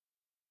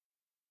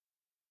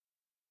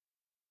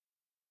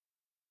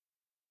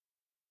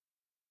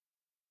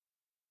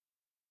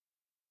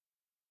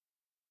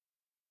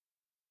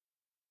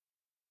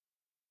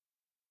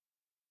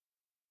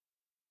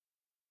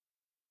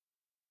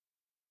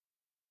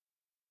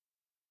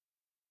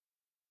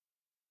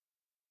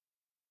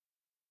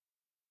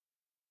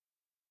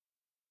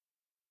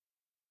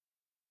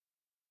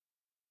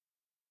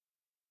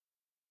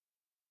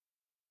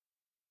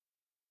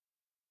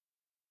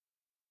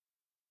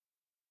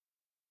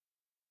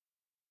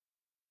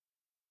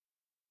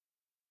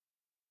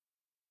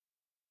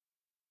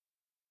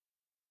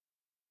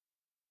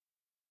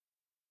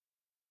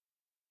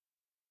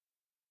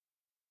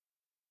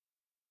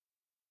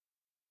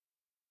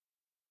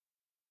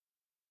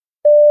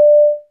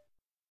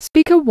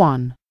 Speaker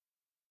 1.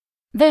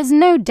 There's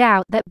no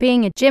doubt that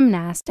being a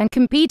gymnast and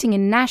competing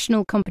in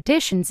national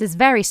competitions is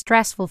very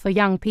stressful for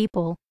young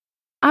people.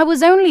 I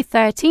was only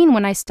 13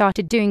 when I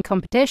started doing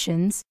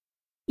competitions.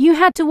 You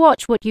had to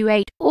watch what you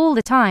ate all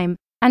the time,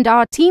 and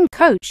our team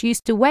coach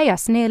used to weigh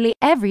us nearly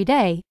every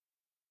day.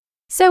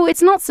 So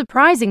it's not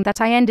surprising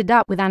that I ended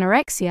up with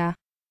anorexia.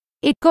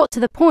 It got to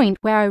the point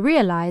where I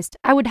realized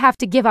I would have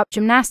to give up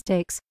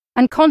gymnastics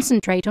and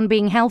concentrate on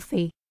being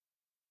healthy.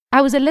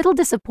 I was a little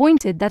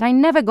disappointed that I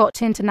never got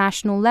to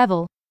international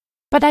level,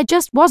 but I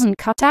just wasn't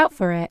cut out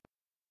for it.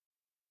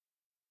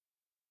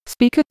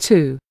 Speaker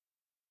 2.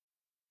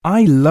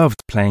 I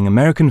loved playing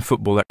American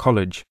football at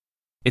college.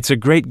 It's a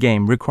great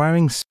game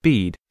requiring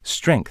speed,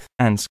 strength,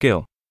 and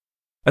skill.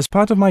 As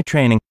part of my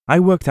training, I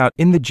worked out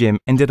in the gym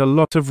and did a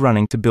lot of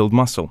running to build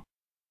muscle.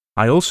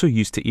 I also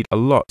used to eat a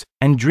lot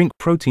and drink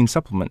protein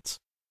supplements.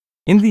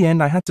 In the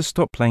end, I had to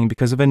stop playing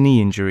because of a knee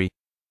injury.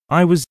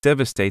 I was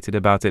devastated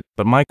about it,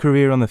 but my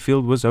career on the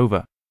field was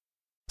over.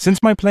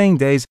 Since my playing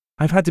days,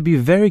 I've had to be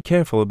very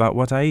careful about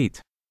what I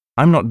eat.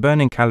 I'm not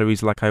burning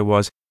calories like I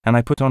was, and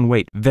I put on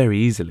weight very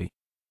easily.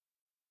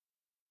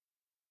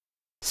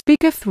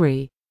 Speaker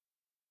 3.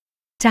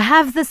 To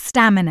have the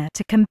stamina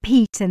to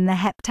compete in the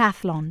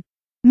heptathlon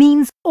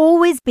means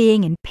always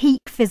being in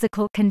peak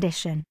physical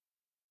condition.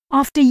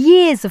 After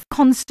years of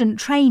constant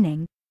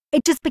training,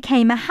 it just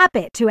became a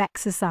habit to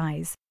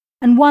exercise,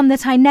 and one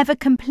that I never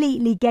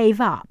completely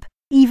gave up,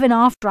 even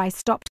after I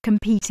stopped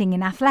competing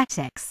in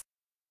athletics.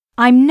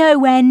 I'm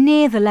nowhere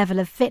near the level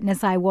of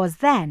fitness I was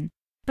then,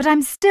 but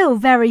I'm still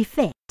very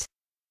fit.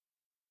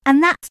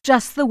 And that's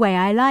just the way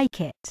I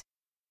like it.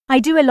 I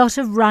do a lot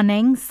of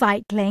running,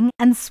 cycling,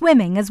 and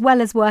swimming as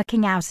well as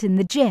working out in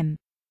the gym.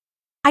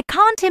 I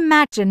can't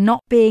imagine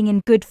not being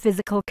in good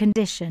physical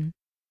condition.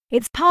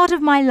 It's part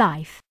of my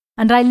life,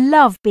 and I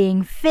love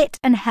being fit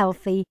and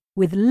healthy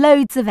with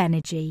loads of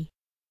energy.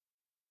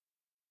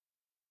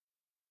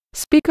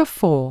 Speaker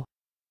 4.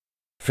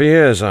 For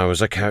years I was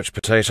a couch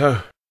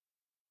potato.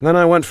 Then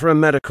I went for a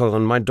medical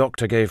and my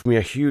doctor gave me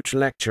a huge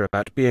lecture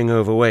about being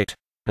overweight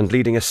and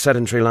leading a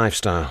sedentary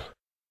lifestyle.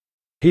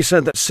 He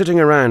said that sitting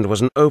around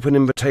was an open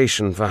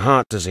invitation for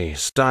heart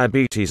disease,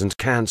 diabetes and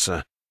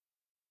cancer.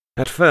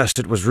 At first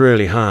it was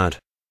really hard.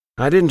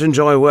 I didn't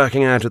enjoy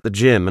working out at the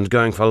gym and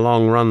going for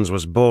long runs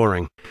was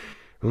boring.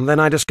 And then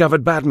I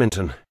discovered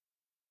badminton.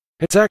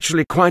 It's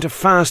actually quite a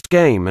fast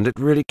game and it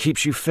really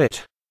keeps you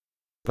fit.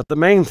 But the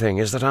main thing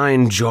is that I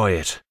enjoy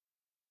it.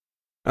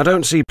 I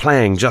don't see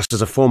playing just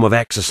as a form of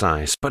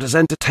exercise, but as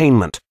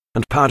entertainment,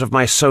 and part of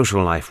my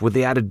social life with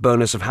the added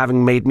bonus of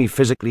having made me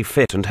physically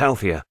fit and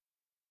healthier.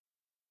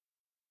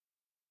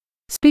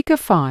 Speaker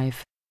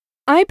 5.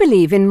 I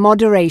believe in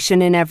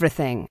moderation in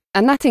everything,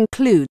 and that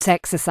includes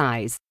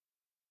exercise.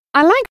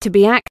 I like to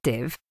be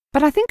active,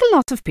 but I think a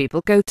lot of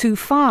people go too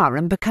far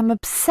and become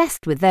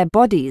obsessed with their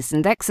bodies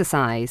and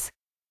exercise.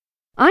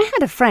 I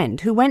had a friend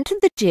who went to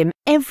the gym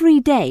every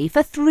day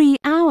for 3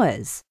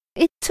 hours.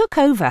 It took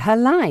over her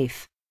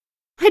life.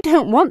 I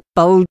don't want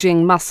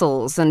bulging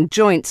muscles and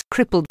joints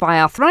crippled by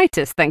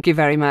arthritis, thank you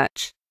very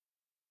much.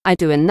 I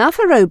do enough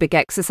aerobic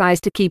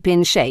exercise to keep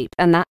in shape,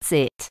 and that's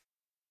it.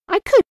 I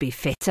could be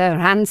fitter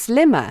and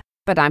slimmer,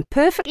 but I'm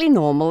perfectly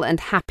normal and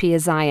happy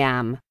as I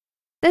am.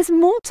 There's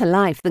more to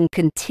life than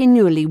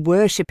continually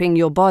worshipping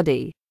your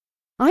body.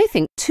 I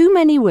think too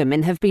many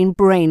women have been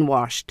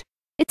brainwashed.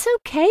 It's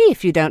okay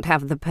if you don't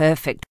have the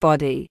perfect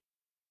body.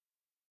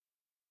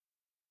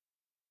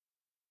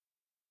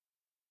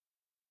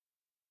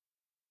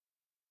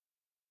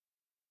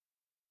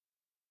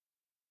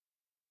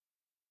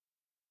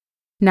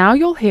 Now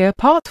you'll hear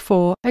Part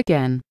 4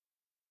 again.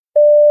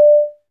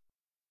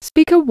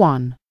 Speaker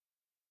 1.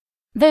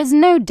 There's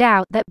no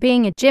doubt that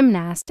being a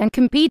gymnast and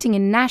competing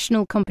in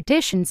national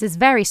competitions is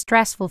very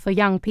stressful for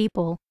young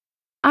people.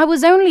 I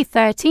was only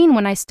 13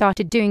 when I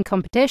started doing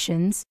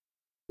competitions.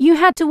 You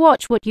had to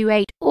watch what you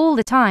ate all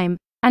the time,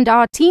 and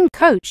our team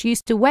coach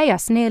used to weigh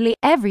us nearly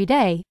every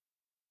day.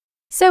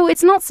 So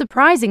it's not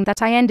surprising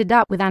that I ended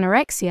up with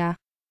anorexia.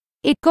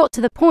 It got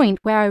to the point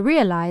where I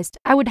realized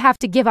I would have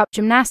to give up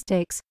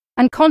gymnastics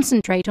and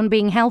concentrate on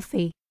being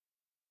healthy.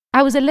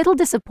 I was a little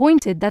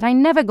disappointed that I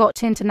never got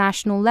to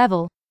international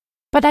level,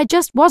 but I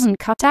just wasn't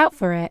cut out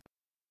for it.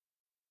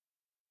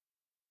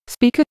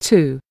 Speaker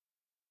 2.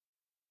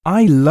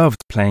 I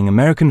loved playing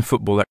American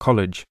football at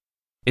college.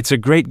 It's a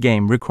great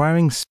game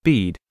requiring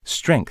speed,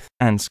 strength,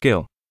 and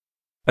skill.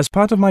 As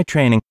part of my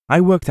training,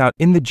 I worked out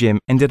in the gym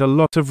and did a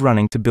lot of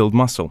running to build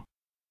muscle.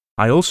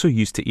 I also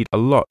used to eat a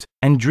lot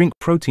and drink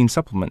protein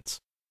supplements.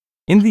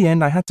 In the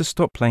end, I had to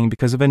stop playing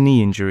because of a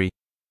knee injury.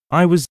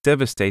 I was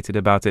devastated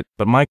about it,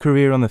 but my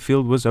career on the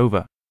field was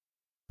over.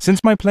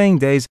 Since my playing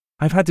days,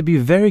 I've had to be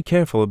very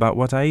careful about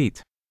what I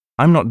eat.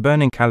 I'm not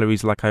burning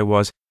calories like I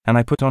was, and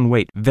I put on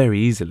weight very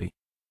easily.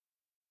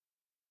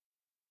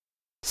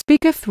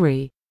 Speaker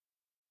 3.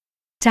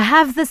 To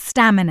have the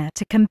stamina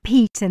to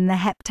compete in the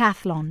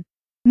heptathlon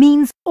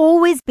means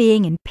always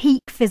being in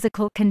peak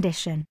physical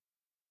condition.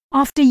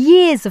 After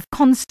years of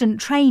constant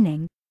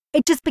training,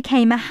 it just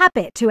became a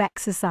habit to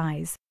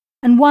exercise,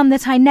 and one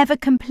that I never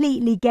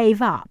completely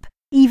gave up,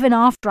 even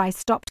after I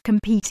stopped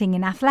competing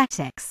in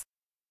athletics.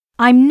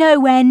 I'm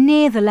nowhere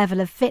near the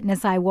level of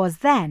fitness I was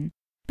then,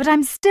 but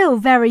I'm still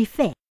very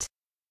fit.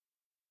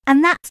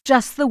 And that's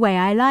just the way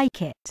I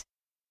like it.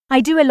 I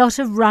do a lot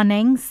of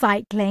running,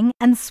 cycling,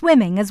 and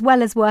swimming as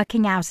well as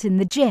working out in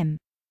the gym.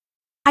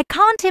 I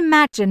can't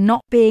imagine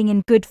not being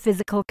in good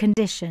physical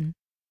condition.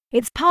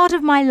 It's part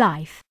of my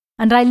life,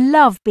 and I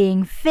love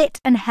being fit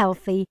and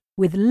healthy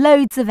with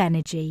loads of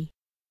energy.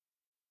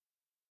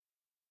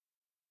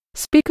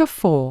 Speaker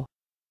 4.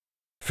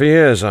 For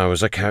years I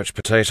was a couch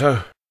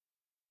potato.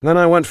 Then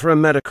I went for a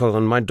medical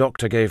and my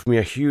doctor gave me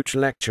a huge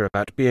lecture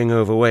about being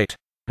overweight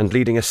and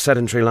leading a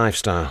sedentary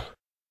lifestyle.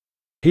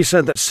 He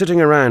said that sitting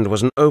around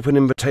was an open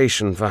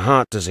invitation for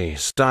heart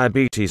disease,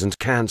 diabetes and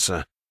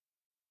cancer.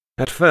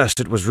 At first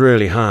it was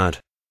really hard.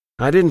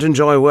 I didn't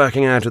enjoy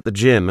working out at the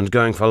gym and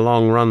going for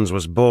long runs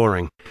was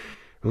boring.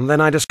 And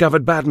then I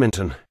discovered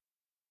badminton.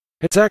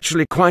 It's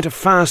actually quite a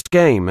fast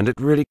game and it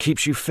really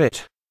keeps you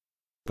fit.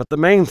 But the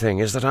main thing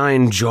is that I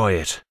enjoy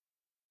it.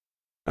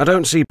 I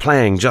don't see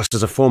playing just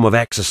as a form of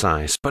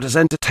exercise, but as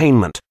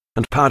entertainment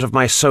and part of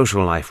my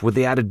social life with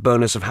the added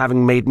bonus of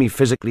having made me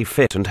physically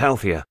fit and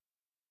healthier.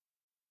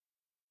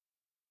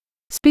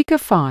 Speaker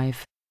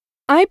 5.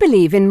 I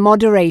believe in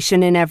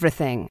moderation in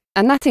everything,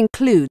 and that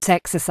includes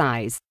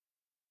exercise.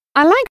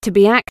 I like to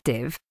be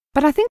active,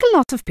 but I think a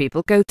lot of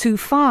people go too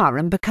far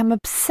and become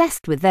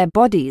obsessed with their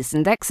bodies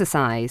and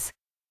exercise.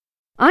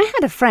 I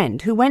had a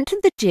friend who went to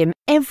the gym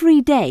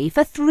every day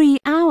for 3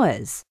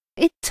 hours.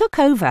 It took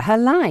over her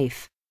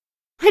life.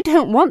 I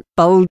don't want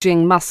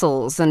bulging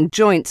muscles and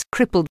joints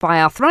crippled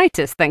by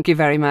arthritis, thank you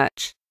very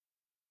much.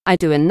 I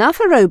do enough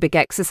aerobic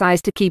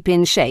exercise to keep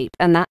in shape,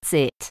 and that's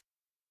it.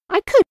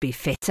 I could be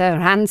fitter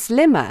and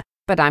slimmer,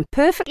 but I'm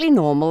perfectly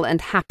normal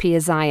and happy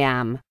as I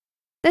am.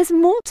 There's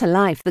more to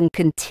life than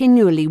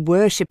continually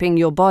worshipping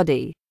your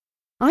body.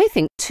 I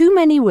think too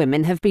many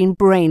women have been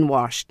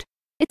brainwashed.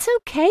 It's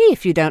okay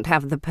if you don't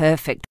have the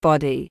perfect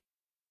body.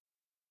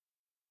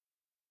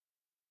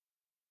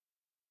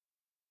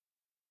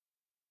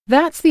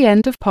 That's the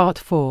end of Part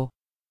 4.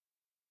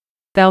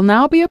 There'll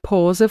now be a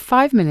pause of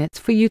 5 minutes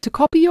for you to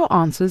copy your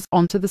answers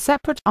onto the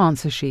separate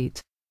answer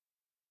sheet.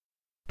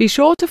 Be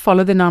sure to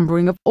follow the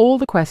numbering of all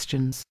the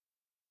questions.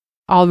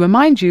 I'll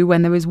remind you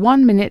when there is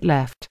 1 minute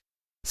left,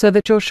 so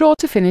that you're sure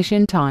to finish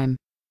in time.